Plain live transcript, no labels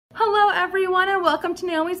everyone, and welcome to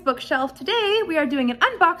Naomi's Bookshelf. Today we are doing an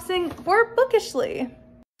unboxing for Bookishly.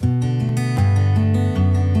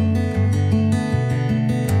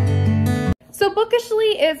 So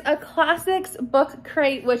Bookishly is a classics book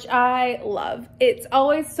crate, which I love. It's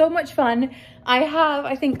always so much fun. I have,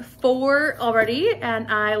 I think, 4 already, and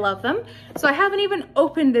I love them. So I haven't even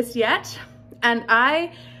opened this yet, and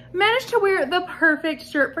I managed to wear the perfect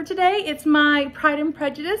shirt for today. It's my Pride and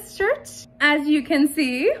Prejudice shirt, as you can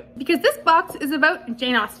see, because this box is about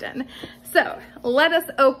Jane Austen. So let us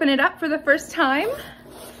open it up for the first time,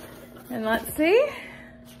 and let's see.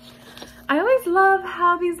 I always love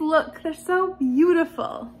how these look. They're so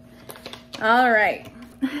beautiful. All right,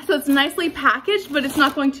 so it's nicely packaged, but it's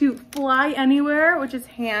not going to fly anywhere, which is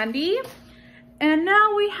handy. And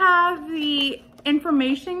now we have the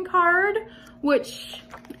information card, which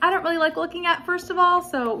I don't really like looking at, first of all,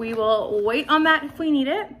 so we will wait on that if we need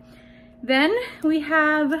it. Then we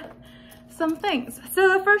have some things.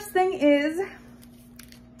 So the first thing is,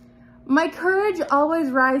 my courage always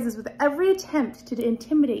rises with every attempt to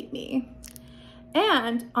intimidate me.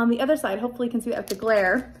 And on the other side, hopefully you can see that with the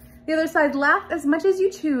glare, the other side, laugh as much as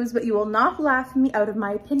you choose, but you will not laugh me out of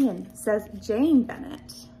my opinion, says Jane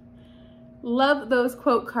Bennet. Love those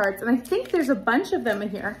quote cards, and I think there's a bunch of them in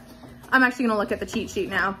here. I'm actually gonna look at the cheat sheet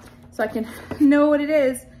now so I can know what it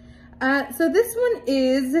is. So this one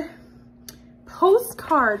is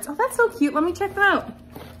postcards. Oh, that's so cute. Let me check them out.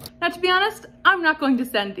 Now, to be honest, I'm not going to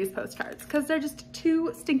send these postcards because they're just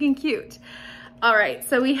too stinking cute. All right,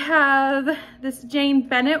 so we have this Jane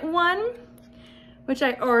Bennet one, which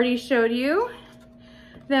I already showed you.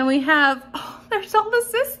 Then we have, oh, there's all the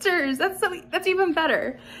sisters. That's even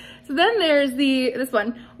better. So then there's this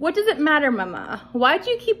one. What does it matter, Mama? Why'd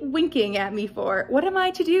you keep winking at me for? What am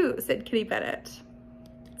I to do? Said Kitty Bennet.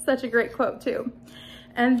 Such a great quote too.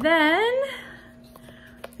 And then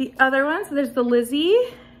the other one, so there's the Lizzie.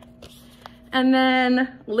 And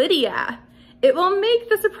then Lydia. It will make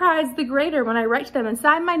the surprise the greater when I write to them and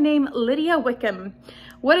sign my name Lydia Wickham.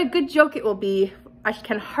 What a good joke it will be. I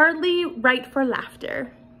can hardly write for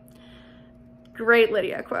laughter. Great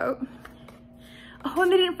Lydia quote. Oh,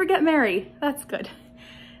 and they didn't forget Mary. That's good.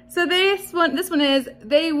 So this one is,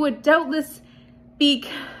 they would doubtless be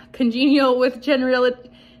congenial with generalities,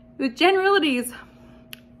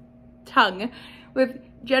 with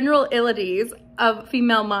generalities of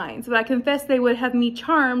female minds, but I confess they would have me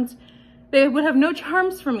charmed. They would have no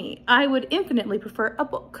charms for me. I would infinitely prefer a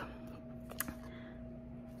book.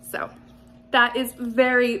 So that is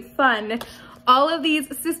very fun. All of these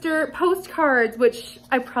sister postcards, which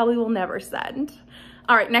I probably will never send.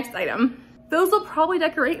 All right, next item. Those will probably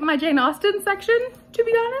decorate my Jane Austen section, to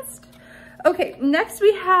be honest. Okay, next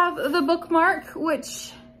we have the bookmark,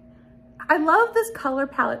 which I love this color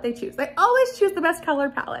palette they choose. They always choose the best color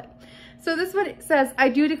palette. So this one says, I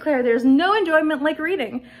do declare there's no enjoyment like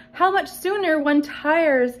reading. How much sooner one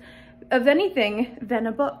tires of anything than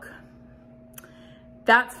a book.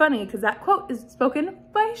 That's funny because that quote is spoken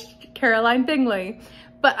by Caroline Bingley,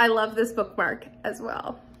 but I love this bookmark as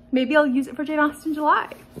well. Maybe I'll use it for Jane Austen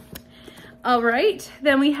July. All right,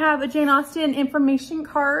 then we have a Jane Austen information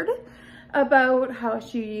card about how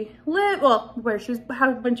she lived, well, when she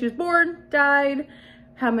was born, died,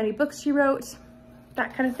 how many books she wrote,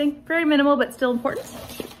 that kind of thing. Very minimal, but still important.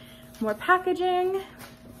 More packaging.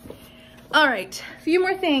 All right, a few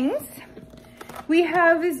more things. We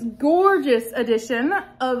have this gorgeous edition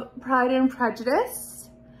of Pride and Prejudice.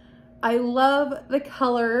 I love the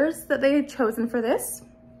colors that they have chosen for this.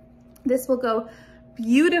 This will go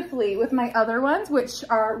beautifully with my other ones, which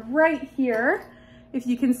are right here, if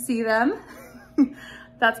you can see them.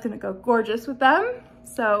 That's gonna go gorgeous with them.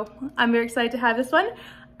 So I'm very excited to have this one.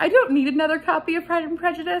 I don't need another copy of Pride and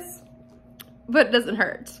Prejudice, but it doesn't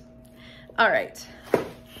hurt. All right,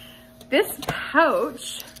 this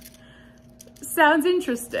pouch sounds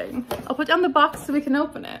interesting. I'll put down the box so we can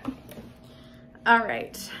open it. All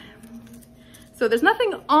right. So there's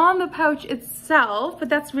nothing on the pouch itself, but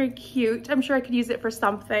that's very cute. I'm sure I could use it for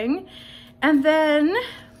something. And then,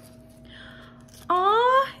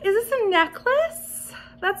 aw, is this a necklace?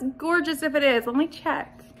 That's gorgeous if it is. Let me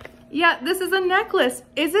check. Yeah, this is a necklace.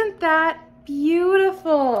 Isn't that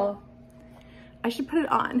beautiful? I should put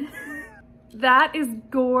it on. That is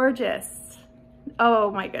gorgeous. Oh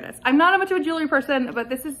my goodness. I'm not much of a jewelry person, but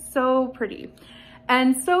this is so pretty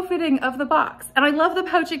and so fitting of the box. And I love the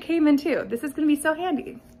pouch it came in too. This is gonna be so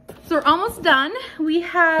handy. So we're almost done. We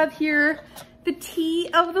have here the tea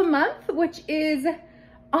of the month, which is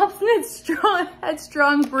Obstinate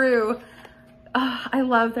Strong Brew. Oh, I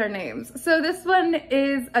love their names. So this one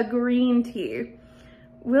is a green tea.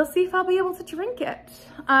 We'll see if I'll be able to drink it.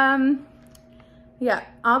 Yeah,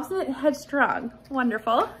 obstinate, headstrong.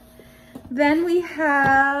 Wonderful. Then we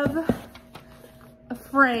have a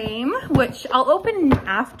frame, which I'll open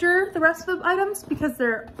after the rest of the items because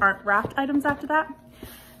there aren't wrapped items after that.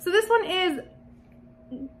 So this one is,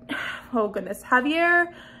 oh goodness,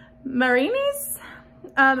 Javier Marinis,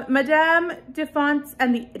 Madame de Fontes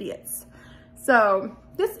and the Idiots. So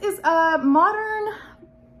this is a modern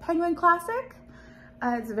Penguin classic.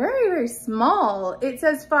 It's very, very small. It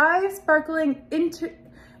says 5 sparkling,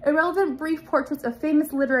 irrelevant brief portraits of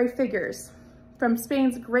famous literary figures from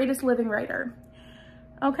Spain's greatest living writer.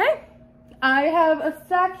 Okay, I have a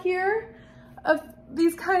stack here of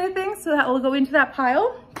these kind of things, so that will go into that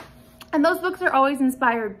pile. And those books are always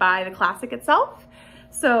inspired by the classic itself.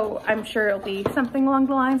 So I'm sure it'll be something along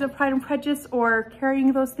the lines of Pride and Prejudice or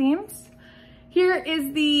carrying those themes. Here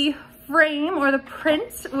is the frame or the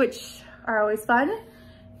print, which are always fun.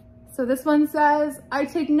 So this one says, I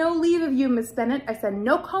take no leave of you, Miss Bennet. I send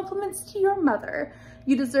no compliments to your mother.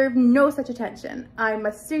 You deserve no such attention. I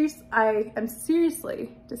am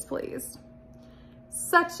seriously displeased.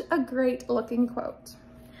 Such a great looking quote.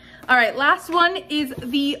 All right, last one is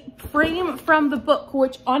the frame from the book,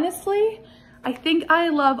 which honestly, I think I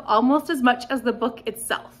love almost as much as the book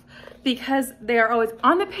itself because they are always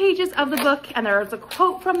on the pages of the book and there is a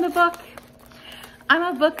quote from the book.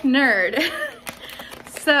 I'm a book nerd.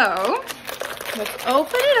 So let's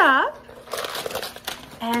open it up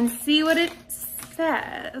and see what it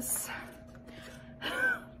says.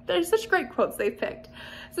 There's such great quotes they picked.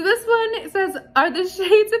 So this one says, are the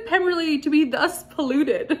shades of Pemberley to be thus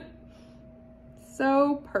polluted?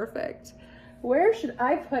 So perfect. Where should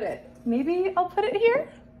I put it? Maybe I'll put it here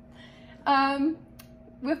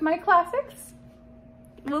with my classics.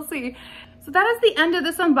 We'll see. So that is the end of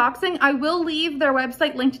this unboxing. I will leave their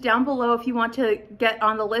website linked down below if you want to get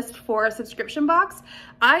on the list for a subscription box.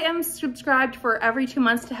 I am subscribed for every 2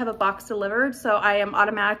 months to have a box delivered, so I am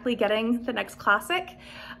automatically getting the next classic.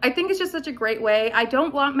 I think it's just such a great way. I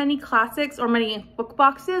don't want many classics or many book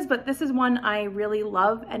boxes, but this is one I really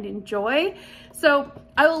love and enjoy. So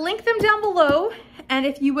I will link them down below, and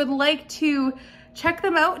if you would like to check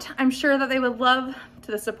them out, I'm sure that they would love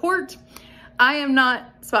the support. I am not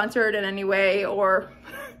sponsored in any way or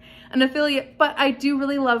an affiliate, but I do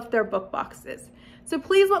really love their book boxes. So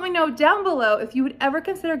please let me know down below if you would ever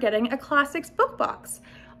consider getting a classics book box.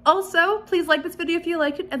 Also, please like this video if you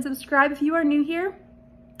liked it and subscribe if you are new here.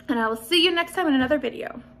 And I will see you next time in another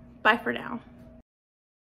video. Bye for now.